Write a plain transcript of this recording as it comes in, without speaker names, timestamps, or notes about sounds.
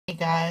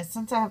guys,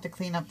 since I have to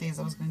clean up these,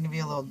 I was going to give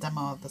you a little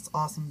demo of this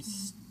awesome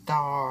Starfish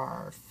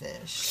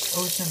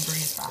Ocean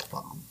Breeze Bath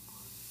Bomb.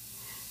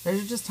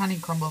 There's just tiny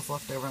crumbles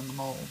left over in the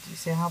mold. You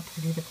see how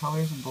pretty the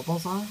colors and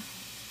bubbles are?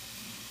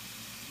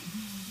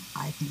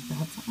 I think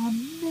that's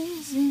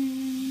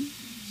amazing.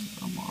 Just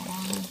a little more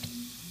water.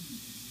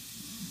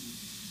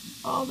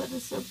 Oh, that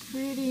is so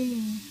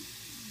pretty.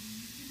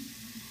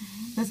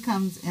 This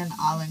comes in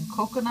Island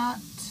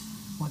Coconut,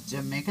 which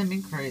is making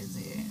me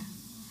crazy.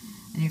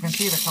 And you can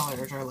see the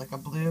colors are like a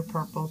blue,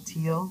 purple,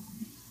 teal.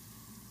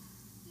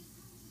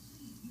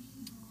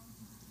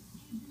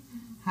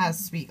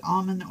 Has sweet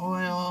almond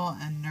oil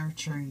and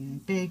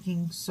nurturing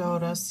baking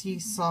soda, sea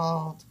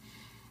salt,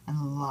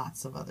 and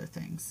lots of other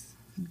things.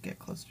 Get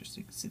closer so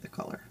you can see the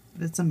color.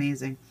 But it's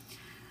amazing.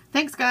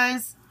 Thanks,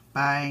 guys.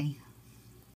 Bye.